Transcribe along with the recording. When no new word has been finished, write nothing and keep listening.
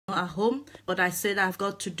at home, but I said I've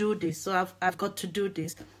got to do this, so I've got to do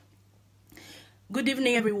this. Good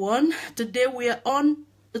evening, everyone. Today we are on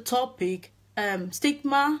the topic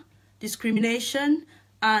stigma, discrimination,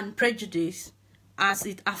 and prejudice as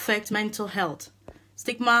it affects mental health.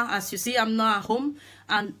 Stigma, as you see, I'm not at home,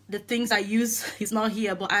 and the things I use is not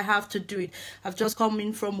here, but I have to do it. I've just come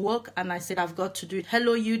in from work, and I said I've got to do it.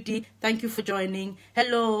 Hello, UD. Thank you for joining.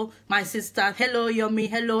 Hello, my sister. Hello, Yomi.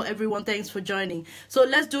 Hello, everyone. Thanks for joining. So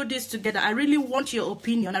let's do this together. I really want your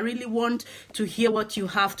opinion. I really want to hear what you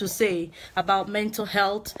have to say about mental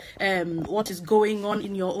health, what is going on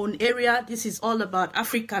in your own area. This is all about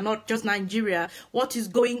Africa, not just Nigeria. What is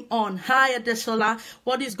going on? Hi, Adesola.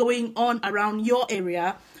 What is going on around your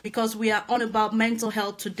area? Because we are on about mental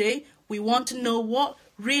health today. We want to know what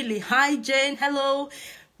really, hi Jane, hello,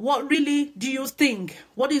 what really do you think?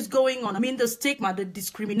 What is going on? I mean, the stigma, the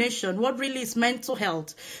discrimination, what really is mental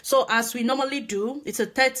health? So as we normally do, it's a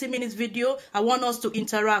 30-minute video. I want us to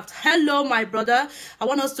interact. Hello, my brother. I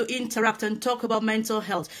want us to interact and talk about mental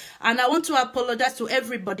health. And I want to apologize to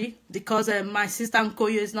everybody because my sister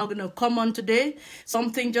Nkoyo is not going to come on today.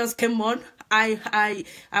 Something just came on. And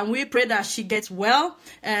we pray that she gets well,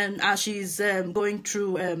 and as she's going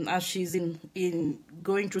through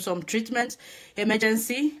going through some treatment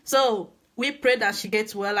emergency. So we pray that she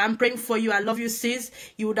gets well. I'm praying for you. I love you, sis.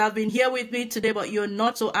 You would have been here with me today, but you're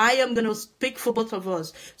not. So I am going to speak for both of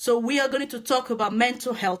us. So we are going to talk about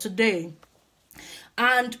mental health today.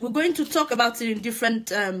 And we're going to talk about it in different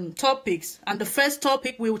topics. And the first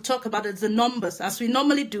topic we will talk about is the numbers, as we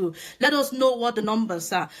normally do. Let us know what the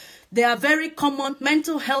numbers are. They are very common.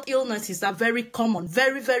 Mental health illnesses are very common,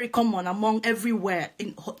 very, very common among everywhere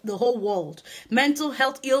in the whole world. Mental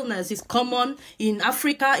health illness is common in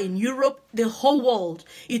Africa, in Europe, the whole world.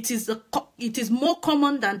 It is more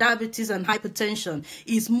common than diabetes and hypertension.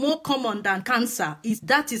 It's more common than cancer.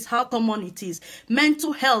 That is how common it is.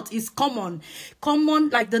 Mental health is common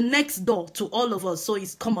like the next door to all of us. So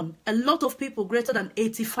it's common. A lot of people, greater than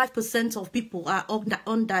 85% of people are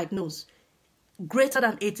undiagnosed. Greater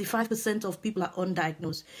than 85% of people are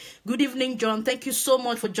undiagnosed. Good evening, John. Thank you so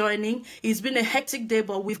much for joining. It's been a hectic day,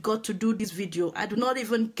 but we've got to do this video. I do not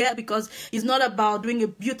even care because it's not about doing a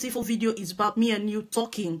beautiful video. It's about me and you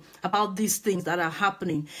talking about these things that are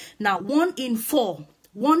happening. Now, 1 in 4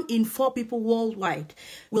 people worldwide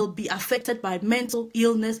will be affected by mental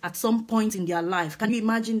illness at some point in their life. Can you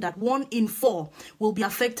imagine that? 1 in 4 will be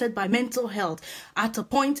affected by mental health at a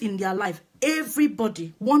point in their life.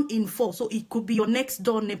 Everybody, 1 in 4. So it could be your next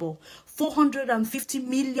door neighbor. 450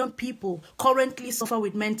 million people currently suffer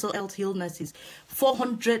with mental health illnesses.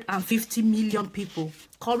 450 million people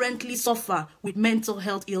currently suffer with mental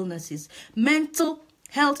health illnesses. Mental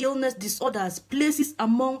health illness disorders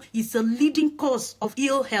is a leading cause of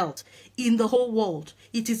ill health in the whole world.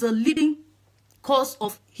 It is a leading cause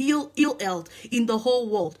of ill health in the whole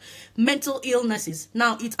world. Mental illnesses.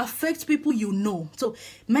 Now, it affects people you know. So,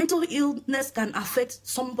 mental illness can affect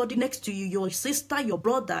somebody next to you, your sister, your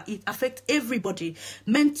brother. It affects everybody.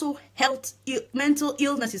 Mental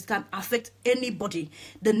illnesses can affect anybody.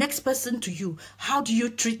 The next person to you. How do you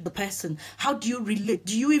treat the person? How do you relate?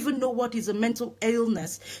 Do you even know what is a mental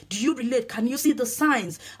illness? Do you relate? Can you see the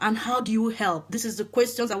signs? And how do you help? This is the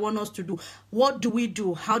questions I want us to do. What do we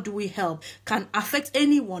do? How do we help? Can affect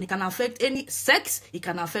anyone. It can affect any sex. It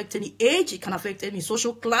can affect any age. It can affect any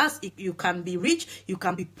social class. You can be rich. You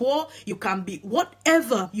can be poor. You can be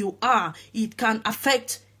whatever you are. It can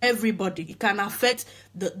affect everybody. It can affect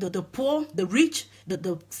the poor, the rich,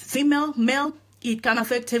 the female, male. It can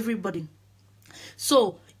affect everybody.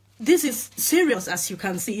 So this is serious, as you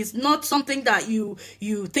can see. It's not something that you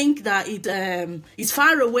think that it is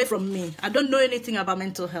far away from me. I don't know anything about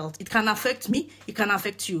mental health. It can affect me. It can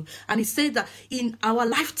affect you. And it says that in our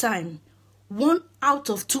lifetime, 1 out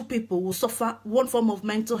of 2 people will suffer one form of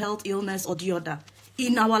mental health illness or the other.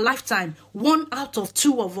 In our lifetime, 1 out of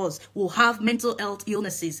 2 of us will have mental health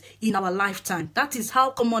illnesses in our lifetime. That is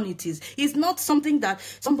how common it is. It's not something that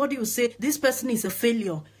somebody will say, this person is a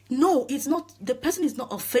failure. No, it's not. The person is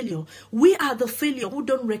not a failure. We are the failure who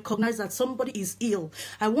don't recognize that somebody is ill.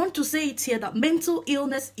 I want to say it here that mental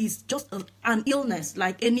illness is just an illness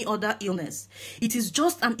like any other illness. It is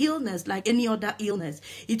just an illness like any other illness.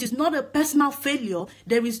 It is not a personal failure.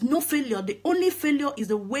 There is no failure. The only failure is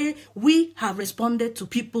the way we have responded to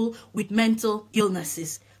people with mental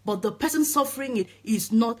illnesses. But the person suffering it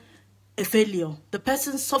is not a failure. The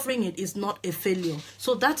person suffering it is not a failure.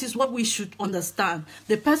 So that is what we should understand.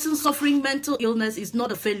 The person suffering mental illness is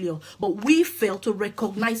not a failure, but we fail to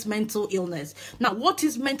recognize mental illness. Now, what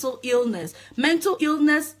is mental illness? Mental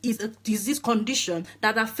illness is a disease condition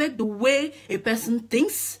that affects the way a person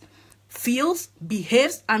thinks, feels,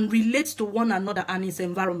 behaves, and relates to one another and its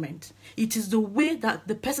environment. It is the way that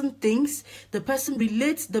the person thinks, the person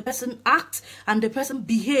relates, the person acts, and the person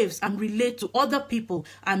behaves and relates to other people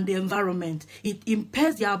and the environment. It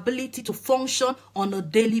impairs their ability to function on a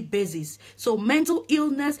daily basis. So mental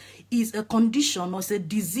illness is a condition or is a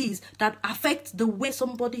disease that affects the way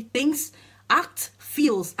somebody thinks, act,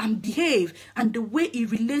 feels, and behave, and the way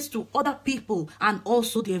it relates to other people and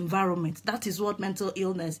also the environment. That is what mental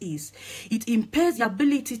illness is. It impairs the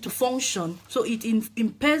ability to function. So it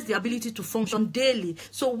impairs the ability to function daily.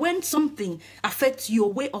 So when something affects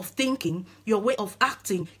your way of thinking, your way of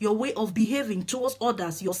acting, your way of behaving towards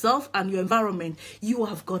others, yourself, and your environment, you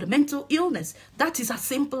have got a mental illness. That is as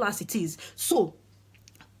simple as it is. So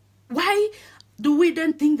why do we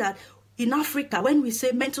then think that in Africa, when we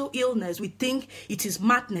say mental illness, we think it is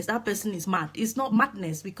madness. That person is mad. It's not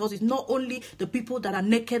madness, because it's not only the people that are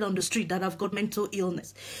naked on the street that have got mental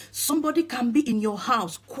illness. Somebody can be in your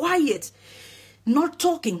house, quiet, not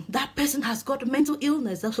talking. That person has got a mental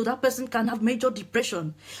illness. So that person can have major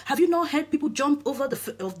depression. Have you not heard people jump over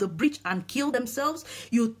the bridge and kill themselves?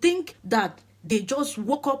 You think that they just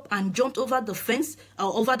woke up and jumped over the fence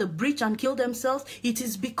or over the bridge and killed themselves. It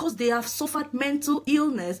is because they have suffered mental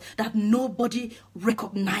illness that nobody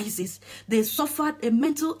recognizes. They suffered a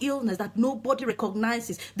mental illness that nobody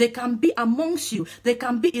recognizes. They can be amongst you. They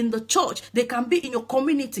can be in the church. They can be in your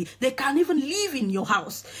community. They can even live in your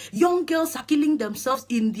house. Young girls are killing themselves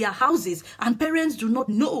in their houses, and parents do not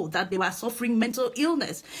know that they were suffering mental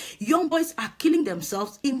illness. Young boys are killing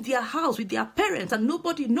themselves in their house with their parents, and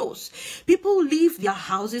nobody knows. People leave their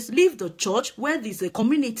houses, leave the church where there's a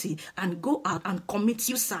community, and go out and commit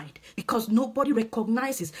suicide because nobody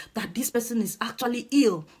recognizes that this person is actually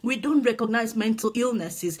ill. We don't recognize mental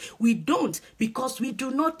illnesses. We don't, because we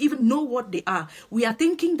do not even know what they are. We are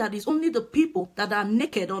thinking that it's only the people that are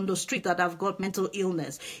naked on the street that have got mental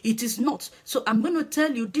illness. It is not. So I'm going to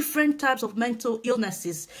tell you different types of mental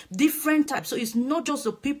illnesses, different types. So it's not just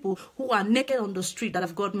the people who are naked on the street that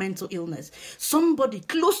have got mental illness. Somebody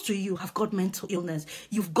close to you have got mental illness.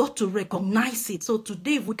 You've got to recognize it. So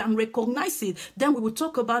today, if we can recognize it, then we will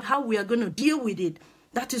talk about how we are going to deal with it.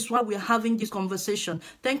 That is why we are having this conversation.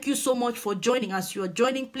 Thank you so much for joining. As you are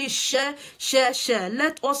joining, please share, share, share.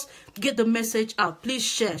 Let us get the message out. Please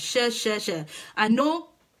share, share, share, share. I know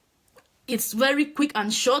it's very quick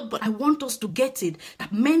and short, but I want us to get it,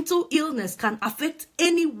 that mental illness can affect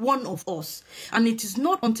any one of us. And it is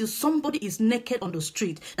not until somebody is naked on the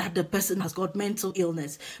street that the person has got mental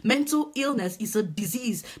illness. Mental illness is a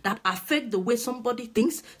disease that affects the way somebody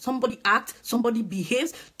thinks, somebody acts, somebody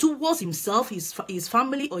behaves towards himself, his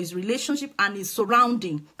family, or his relationship, and his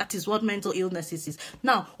surrounding. That is what mental illness is.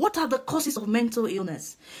 Now, what are the causes of mental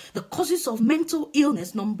illness? The causes of mental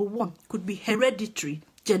illness, number one, could be hereditary,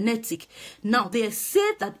 genetic. Now, they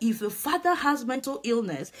say that if a father has mental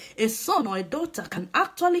illness, a son or a daughter can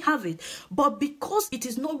actually have it. But because it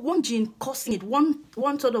is not one gene causing it, one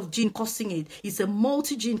sort of gene causing it, it's a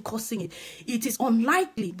multi-gene causing it, it is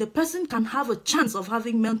unlikely the person can have a chance of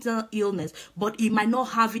having mental illness, but he might not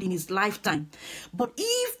have it in his lifetime. But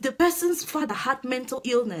if the person's father had mental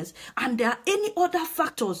illness and there are any other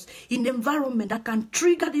factors in the environment that can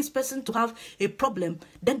trigger this person to have a problem,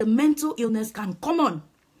 then the mental illness can come on.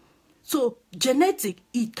 So genetic,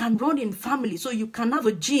 it can run in family. So you can have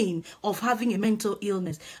a gene of having a mental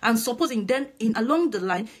illness. And supposing then along the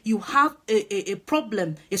line, you have a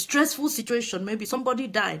problem, a stressful situation, maybe somebody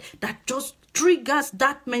died, that just triggers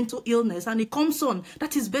that mental illness and it comes on.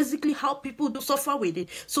 That is basically how people do suffer with it.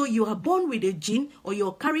 So you are born with a gene, or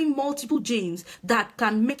you're carrying multiple genes that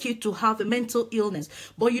can make you to have a mental illness.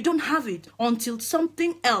 But you don't have it until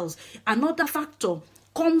something else, another factor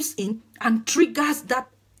comes in and triggers that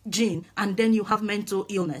gene, and then you have mental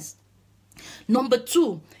illness. Number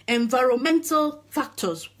two, environmental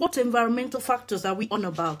factors. What environmental factors are we on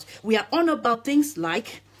about? We are on about things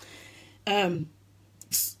like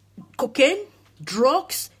cocaine,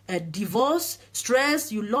 drugs, divorce,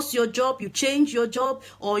 stress, you lost your job, you changed your job,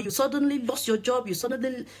 or you suddenly lost your job, you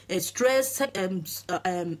suddenly stress,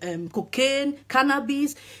 cocaine,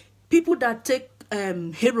 cannabis. People that take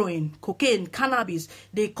heroin, cocaine, cannabis,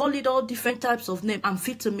 they call it all different types of names,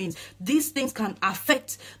 amphetamines. These things can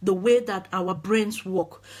affect the way that our brains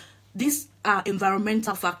work. These are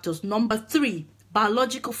environmental factors. Number three,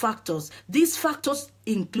 biological factors. These factors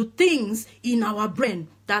include things in our brain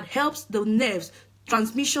that helps the nerves,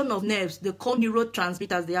 transmission of nerves. They call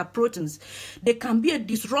neurotransmitters. They are proteins. There can be a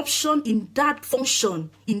disruption in that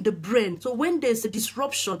function in the brain. So when there's a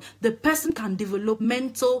disruption, the person can develop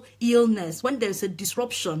mental illness. When there's a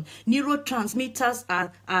disruption, neurotransmitters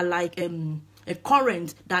are like a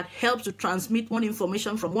current that helps to transmit one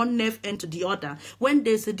information from one nerve end to the other. When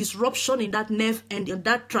there's a disruption in that nerve end, in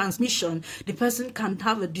that transmission, the person can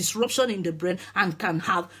have a disruption in the brain and can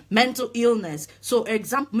have mental illness. So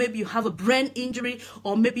example, maybe you have a brain injury,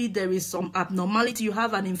 or maybe there is some abnormality, you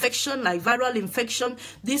have an infection like viral infection.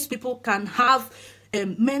 These people can have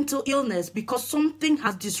mental illness because something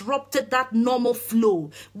has disrupted that normal flow.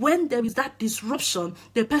 When there is that disruption,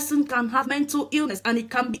 the person can have mental illness, and it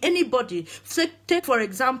can be anybody. Take for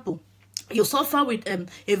example, you suffer with a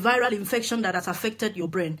viral infection that has affected your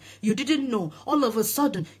brain. You didn't know. All of a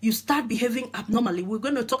sudden, you start behaving abnormally. We're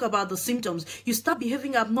going to talk about the symptoms. You start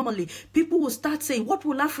behaving abnormally. People will start saying, what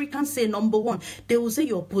will Africans say? Number one, they will say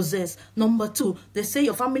you're possessed. Number two, they say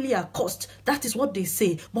your family are cursed. That is what they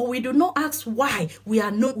say. But we do not ask why. We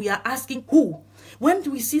are asking who. When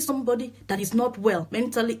we see somebody that is not well,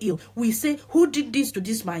 mentally ill, we say, who did this to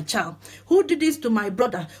this my child? Who did this to my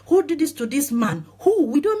brother? Who did this to this man? Who?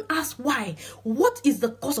 We don't ask why. What is the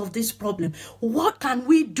cause of this problem? What can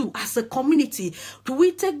we do as a community? Do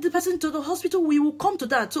we take the person to the hospital? We will come to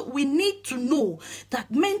that. So we need to know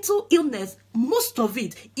that mental illness, most of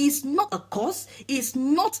it is not a cause, is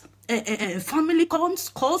not a family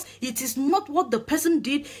cause. It is not what the person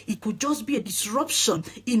did. It could just be a disruption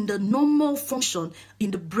in the normal function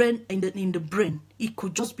in the brain. In the brain, it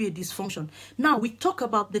could just be a dysfunction. Now we talk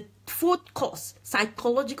about the fourth cause,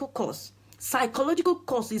 psychological cause. Psychological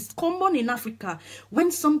cause is common in Africa. When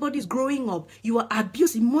somebody is growing up, you are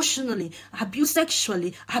abused emotionally, abused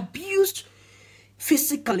sexually, abused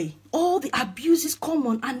physically. All the abuse is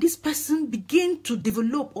common, and this person begin to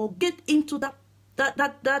develop or get into that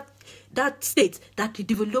state that he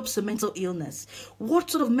develops a mental illness.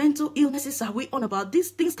 What sort of mental illnesses are we on about?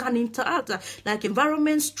 These things can interact, like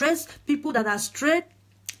environment, stress, people that are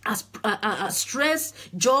stress,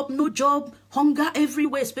 job, no job, hunger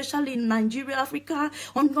everywhere, especially in Nigeria, Africa,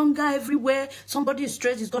 hunger everywhere. Somebody is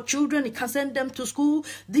stressed, he's got children, he can't send them to school.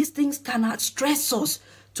 These things can stress us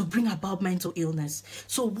to bring about mental illness.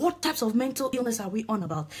 So what types of mental illness are we on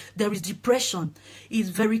about? There is depression. It's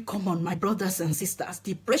very common, my brothers and sisters.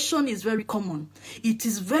 Depression is very common. It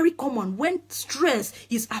is very common when stress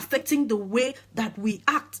is affecting the way that we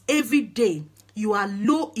act every day. You are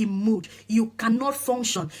low in mood. You cannot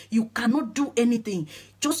function. You cannot do anything.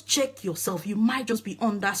 Just check yourself. You might just be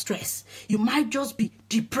under stress. You might just be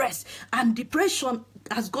depressed. And depression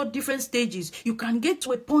has got different stages. You can get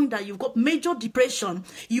to a point that you've got major depression.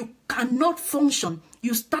 You cannot function.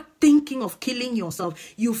 You start thinking of killing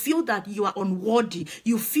yourself. You feel that you are unworthy.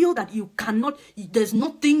 You feel that you cannot, there's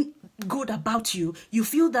nothing good about you. You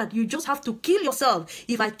feel that you just have to kill yourself.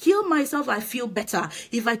 If I kill myself, I feel better.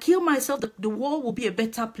 If I kill myself, the world will be a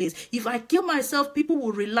better place. If I kill myself, people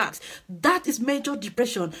will relax. That is major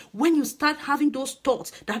depression. When you start having those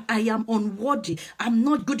thoughts that I am unworthy, I'm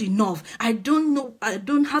not good enough, I don't know, I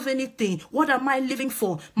don't have anything, what am I living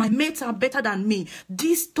for? My mates are better than me.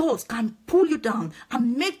 These thoughts can pull you down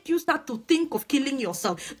and make you start to think of killing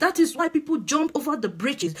yourself. That is why people jump over the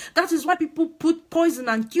bridges. That is why people put poison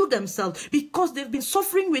and kill themselves, because they've been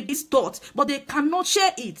suffering with these thoughts, but they cannot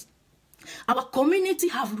share it. Our community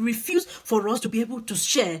have refused for us to be able to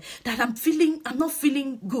share that I'm not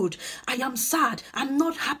feeling good. I am sad. I'm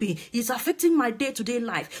not happy. It's affecting my day-to-day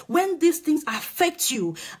life. When these things affect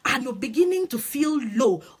you and you're beginning to feel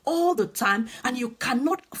low all the time and you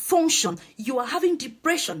cannot function, you are having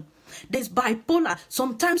depression. There's bipolar.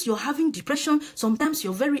 Sometimes you're having depression. Sometimes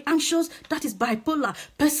you're very anxious. That is bipolar.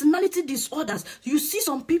 Personality disorders. You see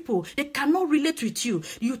some people, they cannot relate with you.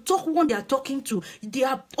 You talk one they are talking to. They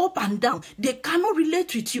are up and down. They cannot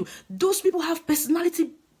relate with you. Those people have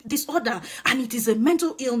personality disorder, and it is a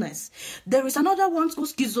mental illness. There is another one called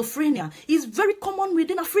schizophrenia. It's very common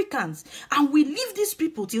within Africans, and we leave these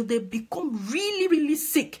people till they become really, really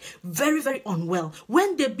sick, very, very unwell.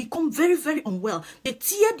 When they become very, very unwell, they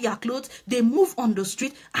tear their clothes, they move on the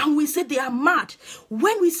street, and we say they are mad.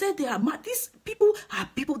 When we say they are mad, these people are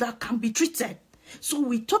people that can be treated. So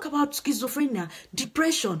we talk about schizophrenia,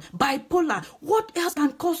 depression, bipolar. What else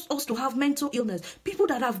can cause us to have mental illness? People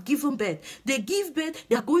that have given birth, they give birth,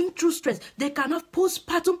 they are going through stress. They can have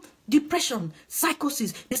postpartum depression,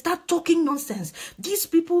 psychosis. They start talking nonsense. These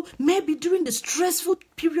people, maybe during the stressful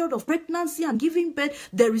period of pregnancy and giving birth,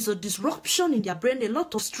 there is a disruption in their brain, a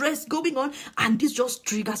lot of stress going on, and this just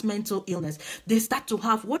triggers mental illness. They start to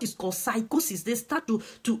have what is called psychosis. They start to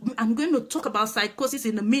I'm going to talk about psychosis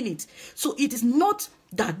in a minute. So it is not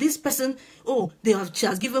that this person, she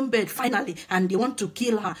has given birth finally and they want to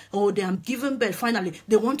kill her, or they have given birth finally,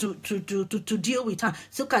 they want to deal with her.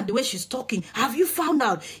 So look at the way she's talking. Have you found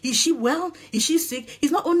out? Is she well? Is she sick?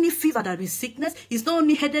 It's not only fever that is sickness. It's not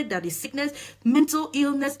only headache that is sickness. Mental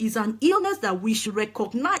illness is an illness that we should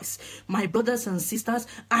recognize, my brothers and sisters,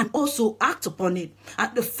 and also act upon it.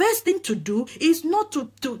 And the first thing to do is not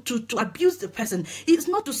to abuse the person. It's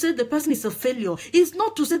not to say the person is a failure. It's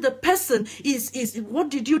not to say the person is what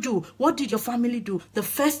did you do? What did your family do? The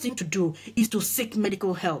first thing to do is to seek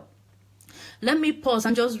medical help. Let me pause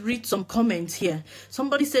and just read some comments here.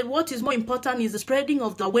 Somebody said, what is more important is the spreading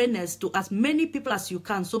of the awareness to as many people as you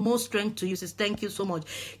can. So more strength to you. Says, thank you so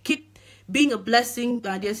much. Keep being a blessing,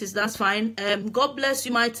 dear sister, that's fine. God bless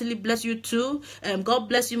you mightily, bless you too. God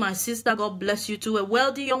bless you, my sister, God bless you too. A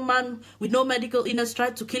wealthy young man with no medical illness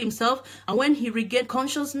tried to kill himself, and when he regained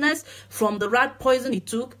consciousness from the rat poison he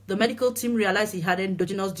took, the medical team realized he had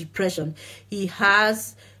endogenous depression. He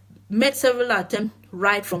has made several attempts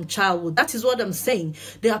right from childhood. That is what I'm saying.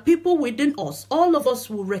 There are people within us. All of us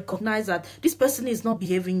will recognize that this person is not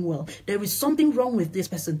behaving well. There is something wrong with this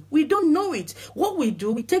person. We don't know it. What we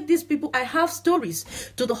do, we take these people. I have stories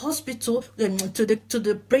to the hospital, to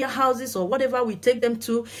the prayer houses or whatever we take them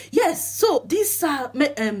to. Yes. So these are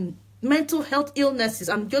mental health illnesses.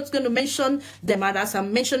 I'm just going to mention them, and as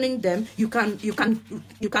I'm mentioning them, you can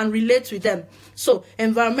relate with them. So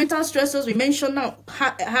environmental stressors, we mentioned now.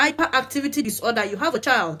 Hyperactivity disorder. You have a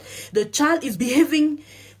child. The child is behaving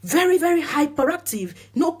very, very hyperactive,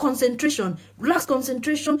 no concentration, lacks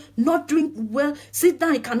concentration, not doing well, sit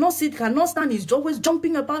down, he cannot sit, cannot stand, he's always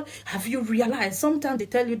jumping about. Have you realized? Sometimes they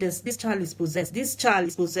tell you this child is possessed, this child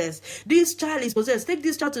is possessed, this child is possessed. Take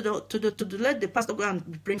this child to let the pastor go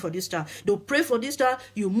and pray for this child. They'll pray for this child.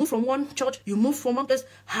 You move from one church, you move from one place.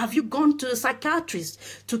 Have you gone to a psychiatrist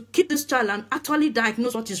to keep this child and actually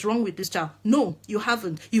diagnose what is wrong with this child? No, you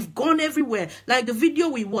haven't. You've gone everywhere. Like the video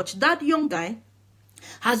we watched, that young guy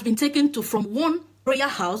has been taken from one prayer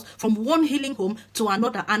house, from one healing home to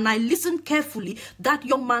another, and I listened carefully. That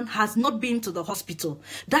young man has not been to the hospital.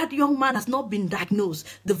 That young man has not been diagnosed.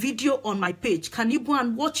 The video on my page, can you go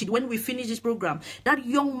and watch it when we finish this program? That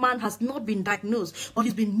young man has not been diagnosed, but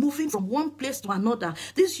he's been moving from one place to another.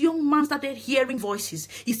 This young man started hearing voices.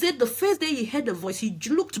 He said the first day he heard a voice, he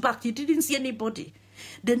looked back, he didn't see anybody.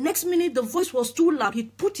 The next minute, the voice was too loud. He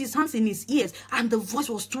put his hands in his ears and the voice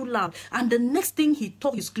was too loud. And the next thing he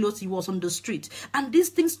took his clothes, he was on the street. And these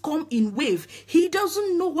things come in wave. He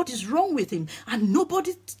doesn't know what is wrong with him. And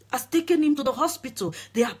nobody has taken him to the hospital.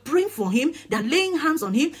 They are praying for him. They are laying hands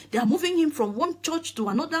on him. They are moving him from one church to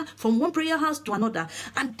another, from one prayer house to another.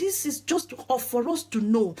 And this is just for us to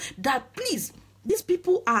know that, please, these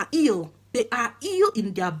people are ill. They are ill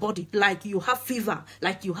in their body, like you have fever,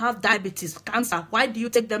 like you have diabetes, cancer. Why do you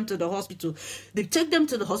take them to the hospital? They take them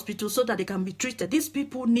to the hospital so that they can be treated. These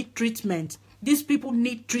people need treatment. These people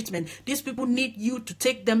need treatment. These people need you to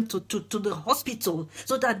take them to the hospital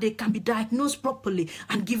so that they can be diagnosed properly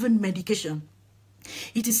and given medication.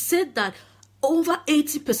 It is said that over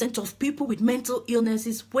 80% of people with mental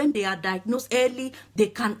illnesses, when they are diagnosed early, they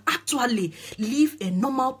can actually live a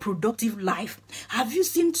normal, productive life. Have you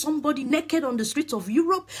seen somebody naked on the streets of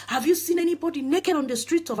Europe? Have you seen anybody naked on the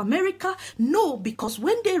streets of America? No, because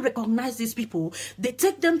when they recognize these people, they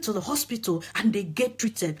take them to the hospital and they get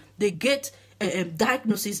treated. They get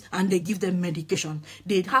diagnosis and they give them medication.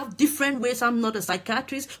 They have different ways. I'm not a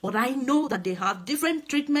psychiatrist, but I know that they have different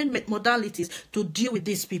treatment modalities to deal with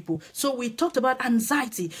these people. So we talked about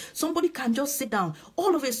anxiety. Somebody can just sit down,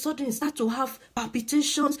 all of a sudden start to have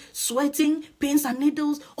palpitations, sweating, pins and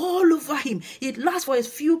needles all over him. It lasts for a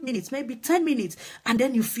few minutes, maybe 10 minutes, and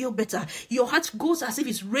then you feel better. Your heart goes as if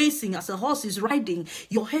it's racing, as a horse is riding.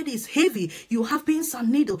 Your head is heavy. You have pins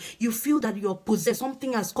and needles. You feel that you're possessed.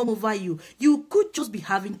 Something has come over you. You could just be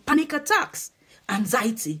having panic attacks,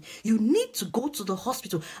 anxiety. You need to go to the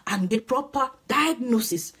hospital and get proper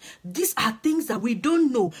diagnosis. These are things that we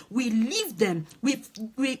don't know. We leave them. We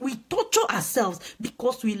torture ourselves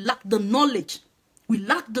because we lack the knowledge. We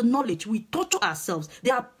lack the knowledge. We torture ourselves.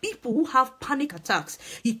 There are people who have panic attacks.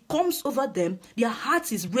 It comes over them. Their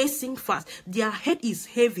heart is racing fast. Their head is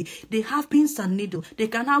heavy. They have pins and needles. They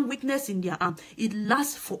can have weakness in their arm. It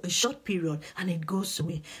lasts for a short period and it goes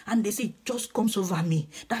away. And they say, it just comes over me.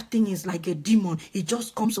 That thing is like a demon. It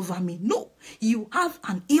just comes over me. No, you have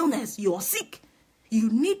an illness. You are sick. You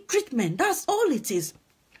need treatment. That's all it is.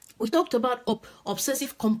 We talked about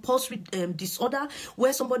obsessive compulsory disorder,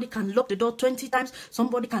 where somebody can lock the door 20 times,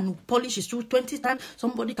 somebody can polish his shoe 20 times,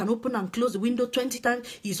 somebody can open and close the window 20 times.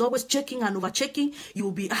 He's always checking and over-checking. You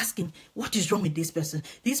will be asking, what is wrong with this person?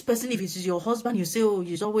 This person, if it is your husband, you say, oh,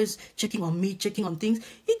 he's always checking on me, checking on things.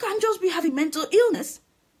 He can just be having mental illness,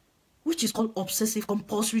 which is called obsessive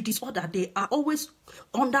compulsory disorder. They are always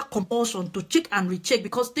under compulsion to check and recheck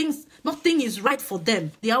because nothing is right for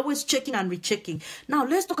them. They are always checking and rechecking. Now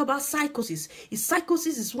let's talk about psychosis.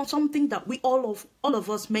 Psychosis is something that we all of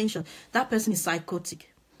us mention. That person is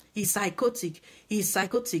psychotic. He's psychotic. He's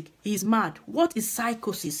psychotic. He's mad. What is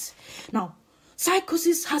psychosis? Now,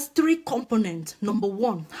 psychosis has 3 components. Number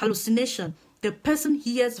 1, hallucination. The person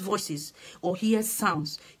hears voices or hears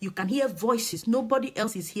sounds. You can hear voices. Nobody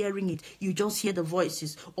else is hearing it. You just hear the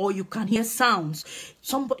voices. Or you can hear sounds.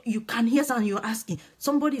 You can hear sound. You're asking.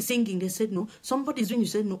 Somebody is singing. They said no. Somebody is doing. You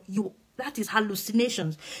said no. That is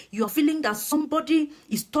hallucinations. You are feeling that somebody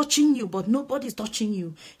is touching you, but nobody is touching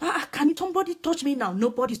you. Can somebody touch me now?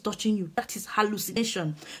 Nobody is touching you. That is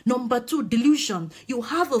hallucination. Number 2, delusion. You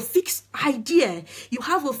have a fixed idea. You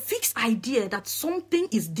have a fixed idea that something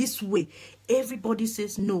is this way. Everybody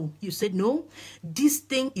says no. You said no. This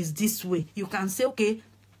thing is this way. You can say, okay,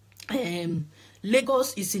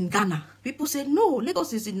 Lagos is in Ghana. People say, no,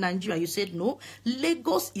 Lagos is in Nigeria. You said, no,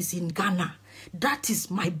 Lagos is in Ghana. That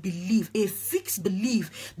is my belief, a fixed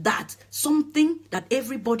belief that something that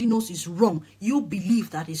everybody knows is wrong. You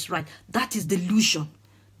believe that is right. That is delusion.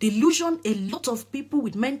 Delusion, a lot of people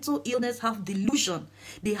with mental illness have delusion.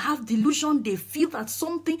 They have delusion. They feel that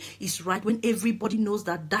something is right when everybody knows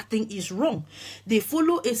that that thing is wrong. They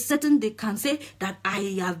follow they can say that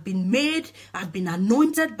I have been made, I've been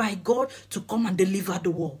anointed by God to come and deliver the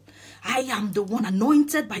world. I am the one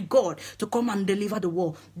anointed by God to come and deliver the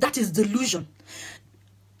world. That is delusion.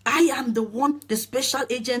 I am the one, the special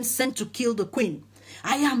agent sent to kill the queen.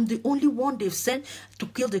 I am the only one they've sent to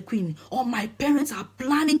kill the queen. Or my parents are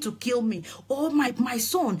planning to kill me. Or my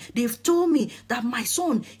son, they've told me that my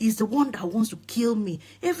son is the one that wants to kill me.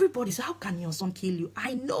 Everybody says, how can your son kill you?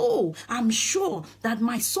 I know, I'm sure that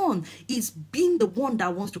my son is being the one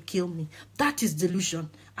that wants to kill me. That is delusion.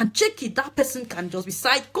 And check it, that person can just be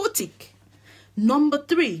psychotic. Number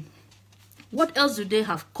 3. What else do they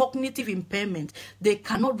have? Cognitive impairment. They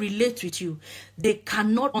cannot relate with you. They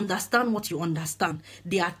cannot understand what you understand.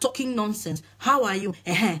 They are talking nonsense. How are you?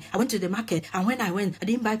 I went to the market, and when I went, I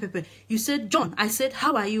didn't buy pepper. You said, John. I said,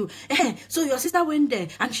 how are you? So your sister went there,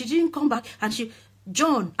 and she didn't come back, and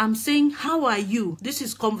John, I'm saying, how are you? This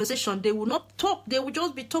is conversation. They will not talk. They will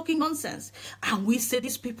just be talking nonsense. And we say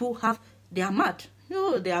these people they are mad.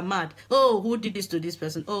 Oh, they are mad. Oh, who did this to this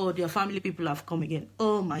person? Oh, their family people have come again.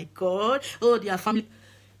 Oh, my God. Oh, their family.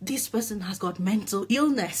 This person has got mental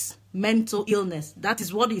illness. Mental illness. That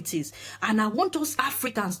is what it is. And I want us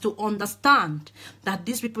Africans to understand that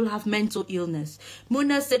these people have mental illness.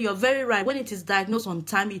 Muna said, you're very right. When it is diagnosed on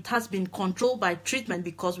time, it has been controlled by treatment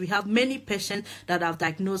because we have many patients that have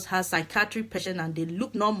diagnosed as psychiatric patients and they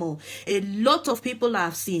look normal. A lot of people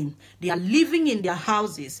I've seen, they are living in their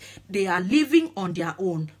houses. They are living on their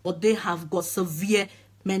own, but they have got severe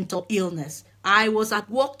mental illness. I was at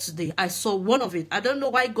work today. I saw one of it. I don't know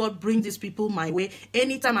why God brings these people my way.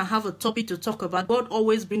 Anytime I have a topic to talk about, God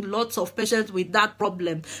always brings lots of patients with that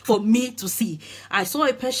problem for me to see. I saw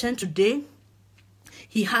a patient today.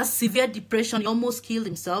 He has severe depression. He almost killed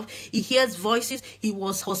himself. He hears voices. He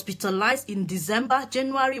was hospitalized in December.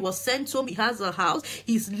 January, was sent home. He has a house.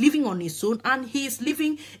 He's living on his own and he's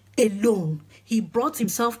living alone. He brought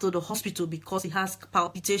himself to the hospital because he has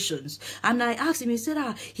palpitations. And I asked him, he said,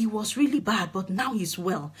 he was really bad, but now he's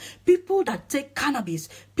well. People that take cannabis,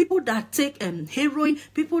 people that take heroin,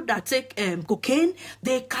 people that take cocaine,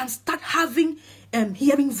 they can start having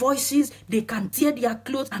hearing voices. They can tear their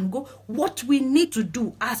clothes and go. What we need to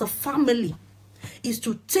do as a family is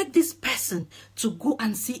to take this person to go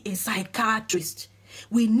and see a psychiatrist.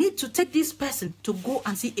 We need to take this person to go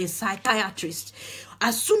and see a psychiatrist.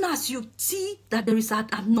 As soon as you see that there is an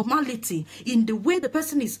abnormality in the way the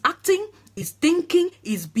person is acting, is thinking,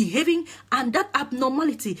 is behaving, and that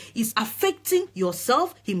abnormality is affecting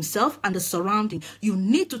yourself, himself, and the surrounding, you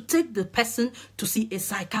need to take the person to see a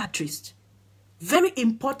psychiatrist. Very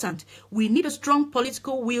important. We need a strong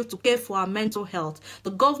political will to care for our mental health. The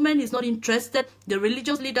government is not interested. The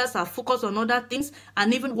religious leaders are focused on other things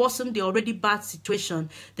and even worsen the already bad situation.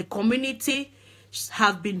 The community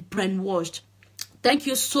have been brainwashed. Thank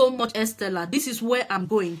you so much, Estella. This is where I'm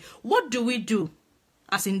going. What do we do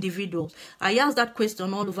as individuals? I asked that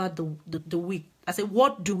question all over the week. I said,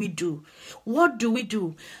 what do we do? What do we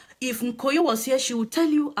do? If Nkoyo was here, she would tell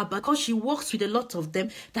you about, because she works with a lot of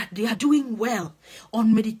them, that they are doing well.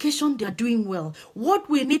 On medication, they are doing well. What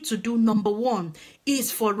we need to do, number one,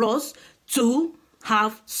 is for us to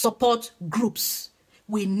have support groups.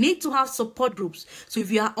 We need to have support groups. So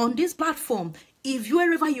if you are on this platform, if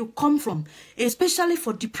wherever you come from, especially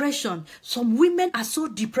for depression, some women are so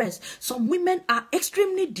depressed. Some women are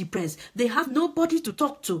extremely depressed. They have nobody to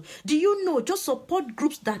talk to. Do you know, just support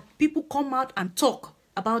groups that people come out and talk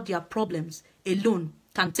about their problems alone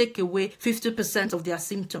can take away 50% of their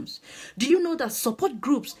symptoms. Do you know that support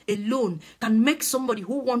groups alone can make somebody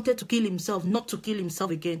who wanted to kill himself not to kill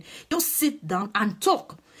himself again? Just sit down and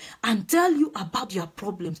talk and tell you about their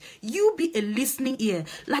problems. You be a listening ear.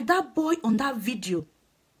 Like that boy on that video.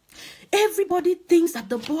 Everybody thinks that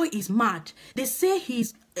the boy is mad. They say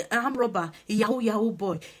he's an armed robber, a yahoo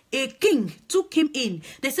boy. A king took him in.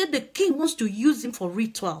 They said the king wants to use him for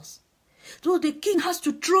rituals. So the king has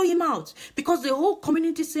to throw him out because the whole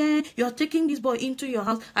community saying, you are taking this boy into your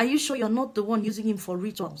house. Are you sure you're not the one using him for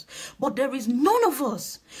rituals? But there is none of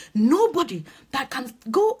us, nobody that can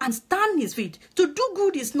go and stand his feet. To do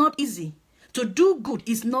good is not easy. To do good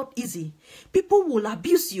is not easy. People will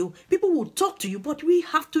abuse you. People will talk to you, but we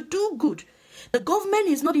have to do good. The government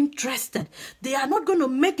is not interested. They are not going to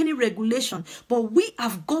make any regulation. But we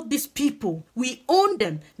have got these people. We own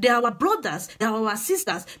them. They are our brothers. They are our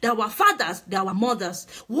sisters. They are our fathers. They are our mothers.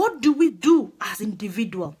 What do we do as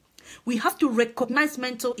individuals? We have to recognize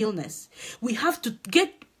mental illness. We have to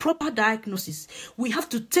get proper diagnosis. We have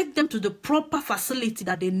to take them to the proper facility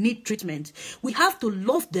that they need treatment. We have to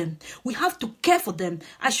love them. We have to care for them.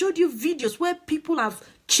 I showed you videos where people have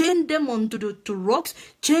chained them onto rocks,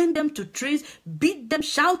 chained them to trees, beat them,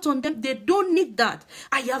 shout on them. They don't need that.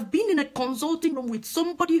 I have been in a consulting room with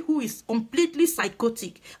somebody who is completely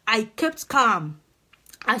psychotic. I kept calm.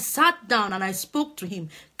 I sat down and I spoke to him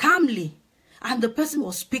calmly. And the person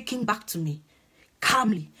was speaking back to me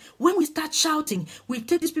calmly. When we start shouting, we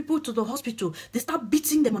take these people to the hospital. They start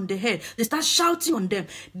beating them on the head. They start shouting on them.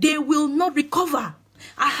 They will not recover.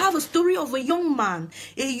 I have a story of a young man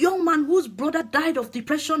whose brother died of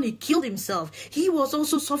depression. He killed himself. He was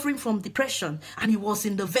also suffering from depression and he was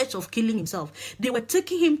in the verge of killing himself. They were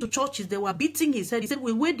taking him to churches. They were beating his head. He said,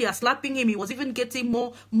 when they are slapping him, he was even getting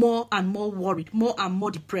more and more worried, more and more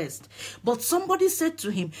depressed. But somebody said to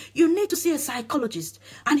him, you need to see a psychologist.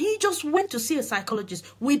 And he just went to see a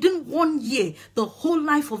psychologist. Within 1 year, the whole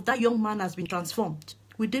life of that young man has been transformed.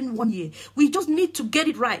 Within 1 year. We just need to get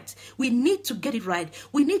it right. We need to get it right.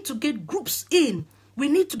 We need to get groups in. We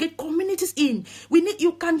need to get communities in.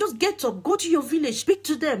 You can just get up, go to your village, speak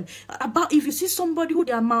to them about if you see somebody who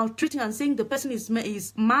they are maltreating and saying the person is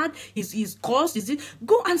mad, is cursed,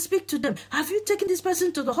 go and speak to them. Have you taken this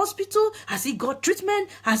person to the hospital? Has he got treatment?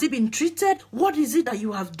 Has he been treated? What is it that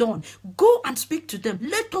you have done? Go and speak to them.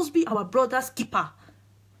 Let us be our brother's keeper.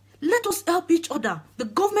 Let us help each other. The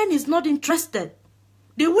government is not interested.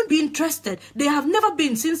 They won't be interested. They have never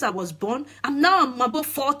been since I was born. And now I'm above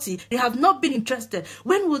 40. They have not been interested.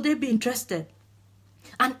 When will they be interested?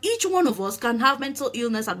 And each one of us can have mental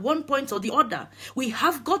illness at one point or the other. We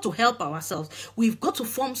have got to help ourselves. We've got to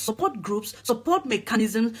form support groups, support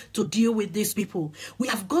mechanisms to deal with these people. We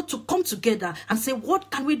have got to come together and say,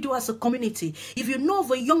 what can we do as a community? If you know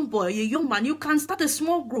of a young boy, a young man, you can start a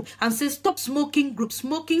small group and say, stop smoking group,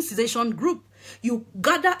 smoking cessation group. You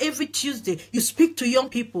gather every Tuesday. You speak to young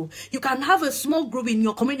people. You can have a small group in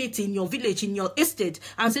your community, in your village, in your estate,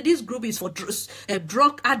 and say this group is for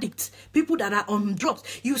drug addicts, people that are on drugs.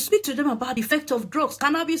 You speak to them about the effect of drugs,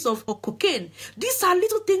 cannabis or cocaine. These are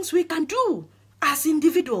little things we can do as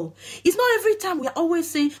individuals. It's not every time we are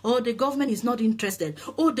always saying, oh, the government is not interested.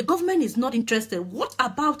 Oh, the government is not interested. What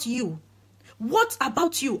about you? What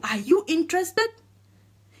about you? Are you interested?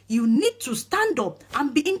 You need to stand up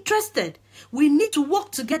and be interested. We need to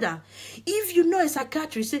work together. If you know a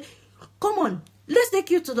psychiatrist, say, come on, let's take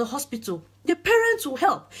you to the hospital. The parents will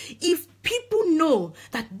help. If people know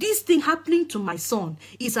that this thing happening to my son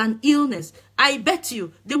is an illness, I bet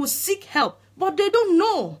you they will seek help. But they don't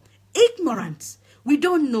know. Ignorance. We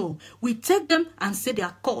don't know. We take them and say they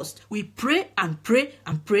are caused. We pray and pray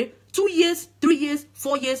and pray. 2 years, 3 years,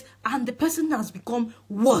 4 years, and the person has become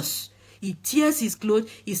worse. He tears his clothes.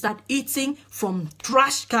 He starts eating from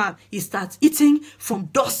trash can. He starts eating from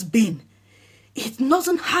dustbin. It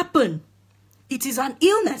doesn't happen. It is an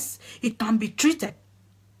illness. It can be treated.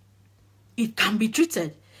 It can be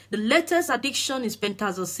treated. The latest addiction is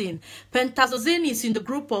pentazocine. Pentazocine is in the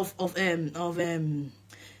group of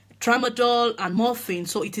tramadol and morphine,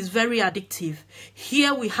 so it is very addictive.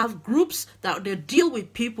 Here we have groups that they deal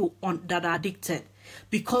with people that are addicted,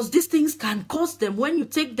 because these things can cause them, when you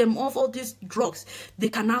take them off all these drugs, they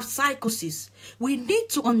can have psychosis. We need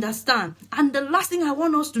to understand. And the last thing I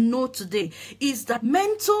want us to know today is that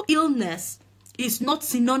mental illness is not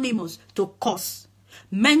synonymous to cause.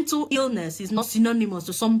 Mental illness is not synonymous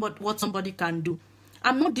to what somebody can do.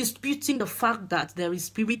 I'm not disputing the fact that there is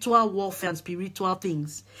spiritual warfare and spiritual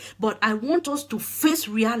things, but I want us to face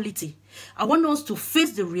reality. I want us to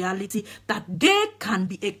face the reality that there can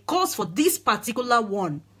be a cause for this particular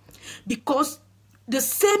one, because the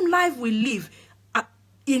same life we live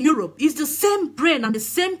in Europe is the same brain and the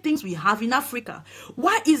same things we have in Africa.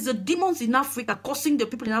 Why is the demons in Africa causing the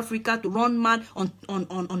people in Africa to run mad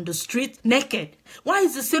on the street naked? Why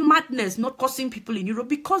is the same madness not causing people in Europe?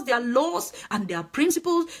 Because their laws and their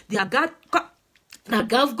principles, their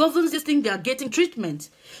God governs this thing, they are getting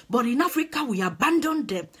treatment. But in Africa, we abandon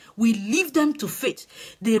them. We leave them to fate.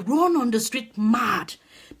 They run on the street mad,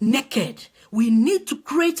 naked. We need to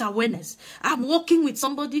create awareness. I'm working with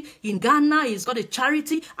somebody in Ghana. He's got a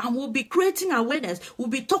charity, and we'll be creating awareness. We'll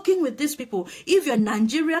be talking with these people. If you're in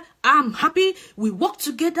Nigeria, I'm happy. We work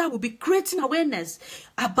together. We'll be creating awareness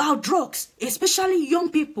about drugs, especially young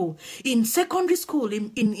people in secondary school,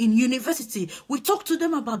 in university. We talk to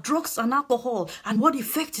them about drugs and alcohol and what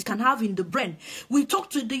effect it can have in the brain. We talk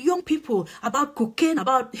to the young people about cocaine,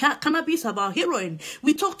 about cannabis, about heroin.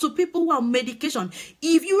 We talk to people who are on medication.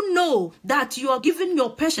 If you know that you are giving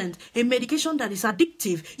your patient a medication that is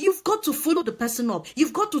addictive, you've got to follow the person up.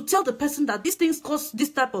 You've got to tell the person that these things cause this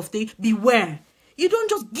type of thing. Beware. You don't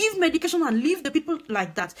just give medication and leave the people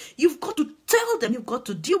like that. You've got to tell them. You've got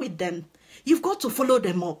to deal with them. You've got to follow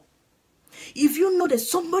them up. If you know there's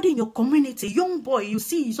somebody in your community, young boy, you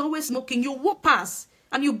see he's always smoking, you walk past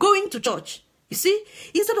and you're going to church. You see,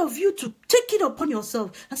 instead of you to take it upon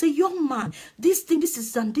yourself and say, young man, this thing, this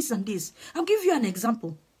is and this and this. I'll give you an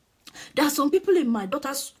example. There are some people in my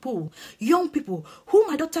daughter's school, young people, who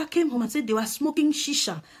my daughter came home and said they were smoking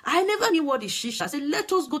shisha. I never knew what is shisha. I said, let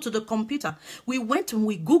us go to the computer. We went and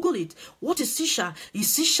we Googled it. What is shisha?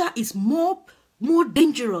 Shisha is more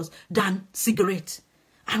dangerous than cigarette.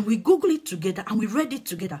 And we Googled it together and we read it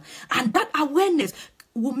together. And that awareness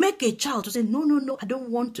will make a child to say, no, I don't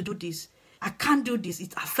want to do this. I can't do this.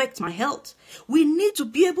 It affects my health. We need to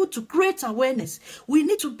be able to create awareness. We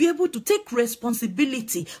need to be able to take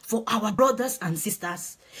responsibility for our brothers and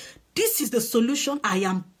sisters. This is the solution I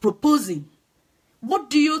am proposing. What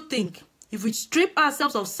do you think? If we strip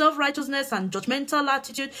ourselves of self-righteousness and judgmental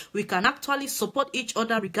attitude, we can actually support each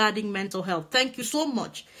other regarding mental health. Thank you so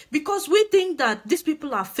much. Because we think that these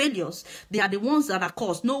people are failures. They are the ones that are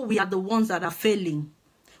caused. No, we are the ones that are failing.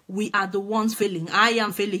 We are the ones failing. I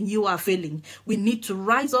am failing. You are failing. We need to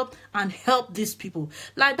rise up and help these people.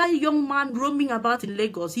 Like that young man roaming about in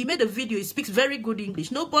Lagos. He made a video. He speaks very good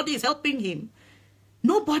English. Nobody is helping him.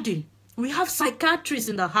 Nobody. We have psychiatrists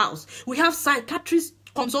in the house. We have psychiatrists,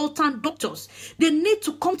 consultant doctors. They need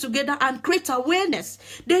to come together and create awareness.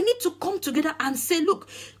 They need to come together and say, look,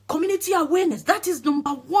 community awareness. That is number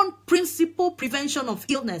one principle prevention of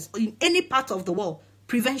illness in any part of the world.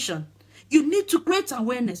 Prevention. You need to create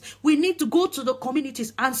awareness. We need to go to the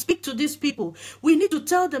communities and speak to these people. We need to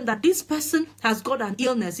tell them that this person has got an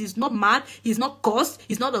illness. He's not mad. He's not cursed.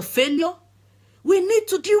 He's not a failure. We need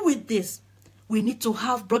to deal with this. We need to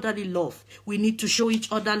have brotherly love. We need to show each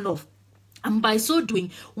other love. And by so doing,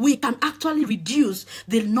 we can actually reduce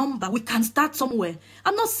the number. We can start somewhere.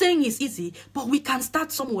 I'm not saying it's easy, but we can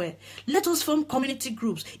start somewhere. Let us form community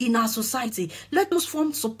groups in our society. Let us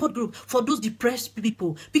form support groups for those depressed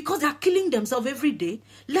people because they are killing themselves every day.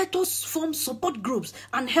 Let us form support groups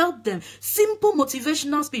and help them. Simple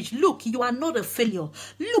motivational speech. Look, you are not a failure.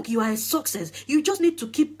 Look, you are a success. You just need to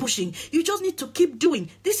keep pushing. You just need to keep doing.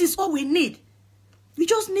 This is all we need. You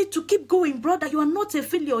just need to keep going, brother. You are not a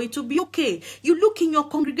failure. It will be okay. You look in your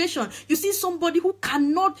congregation. You see somebody who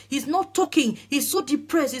he's not talking. He's so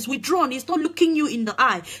depressed. He's withdrawn. He's not looking you in the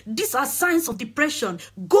eye. These are signs of depression.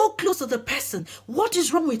 Go close to the person. What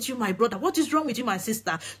is wrong with you, my brother? What is wrong with you, my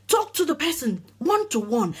sister? Talk to the person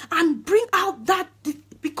one-to-one and bring out that,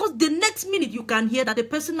 because the next minute you can hear that the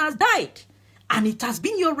person has died. And it has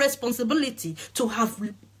been your responsibility to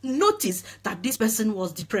have noticed that this person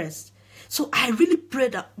was depressed. So I really pray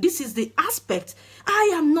that this is the aspect.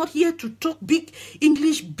 I am not here to talk big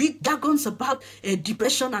English, big jargons about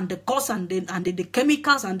depression and the cause and the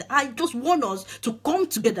chemicals. And I just want us to come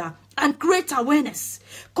together and create awareness.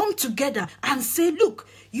 Come together and say, look,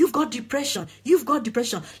 you've got depression. You've got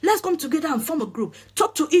depression. Let's come together and form a group.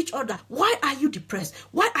 Talk to each other. Why are you depressed?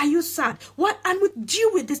 Why are you sad? Why? And we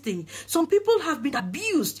deal with this thing. Some people have been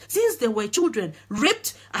abused since they were children,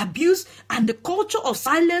 raped, abused, and the culture of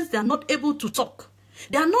silence, they are not able to talk.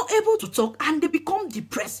 They are not able to talk and they become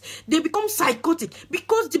depressed. They become psychotic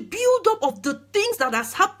because the build-up of the things that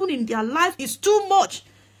has happened in their life is too much.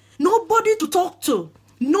 Nobody to talk to.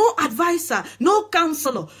 No advisor, no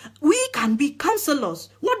counselor. We can be counselors.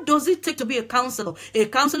 What does it take to be a counselor? A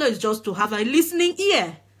counselor is just to have a listening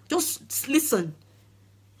ear. Just listen.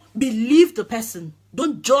 Believe the person.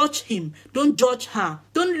 Don't judge him. Don't judge her.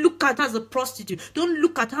 Don't look at her as a prostitute. Don't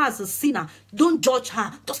look at her as a sinner. Don't judge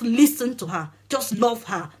her. Just listen to her. Just love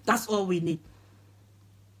her. That's all we need.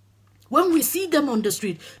 When we see them on the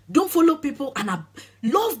street, don't follow people and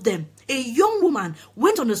love them. A young woman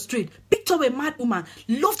went on the street, picked up a mad woman,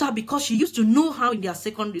 loved her because she used to know her in their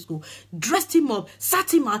secondary school, dressed him up,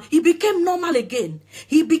 sat him out. He became normal again.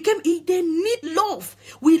 They need love.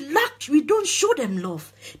 We don't show them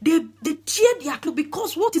love. They tear their clothes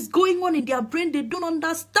because what is going on in their brain, they don't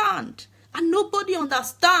understand. And nobody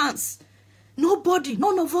understands. Nobody,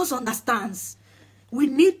 none of us understands. We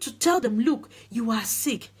need to tell them, look, you are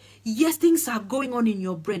sick. Yes, things are going on in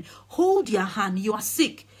your brain. Hold your hand. You are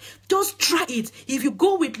sick. Just try it. If you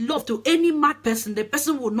go with love to any mad person, the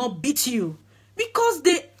person will not beat you because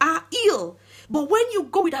they are ill. But when you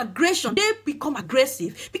go with aggression, they become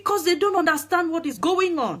aggressive because they don't understand what is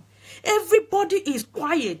going on. Everybody is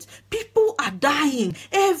quiet. People are dying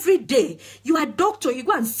every day. You are a doctor. You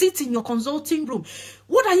go and sit in your consulting room.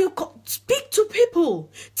 What are you? Speak to people.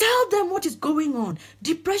 Tell them what is going on.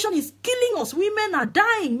 Depression is killing us. Women are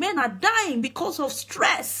dying. Men are dying because of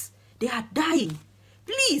stress. They are dying.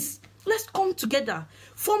 Please, let's come together.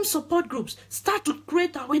 Form support groups. Start to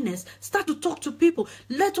create awareness. Start to talk to people.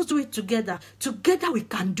 Let us do it together. Together we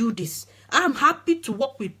can do this. I'm happy to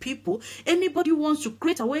work with people. Anybody who wants to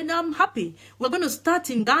create awareness, I'm happy. We're going to start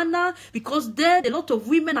in Ghana because there a lot of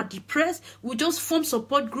women are depressed. We just form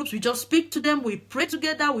support groups. We just speak to them. We pray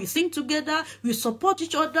together. We sing together. We support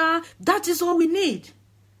each other. That is all we need.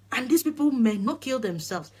 And these people may not kill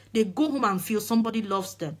themselves. They go home and feel somebody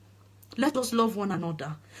loves them. Let us love one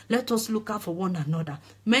another. Let us look out for one another.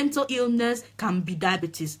 Mental illness can be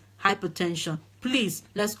diabetes, hypertension. Please,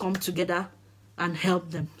 let's come together and help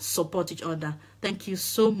them, support each other. Thank you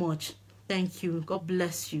so much. Thank you. God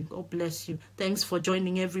bless you. God bless you. Thanks for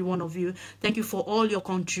joining every one of you. Thank you for all your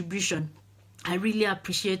contribution. I really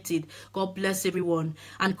appreciate it. God bless everyone.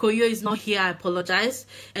 And Koyo is not here. I apologize.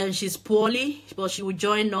 And she's poorly, but she will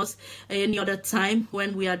join us any other time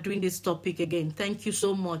when we are doing this topic again. Thank you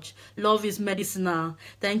so much. Love is medicinal.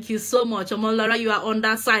 Thank you so much. Omolara, you are on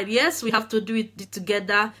that side. Yes, we have to do it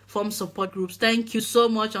together. Form support groups. Thank you so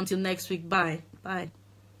much. Until next week. Bye. Bye.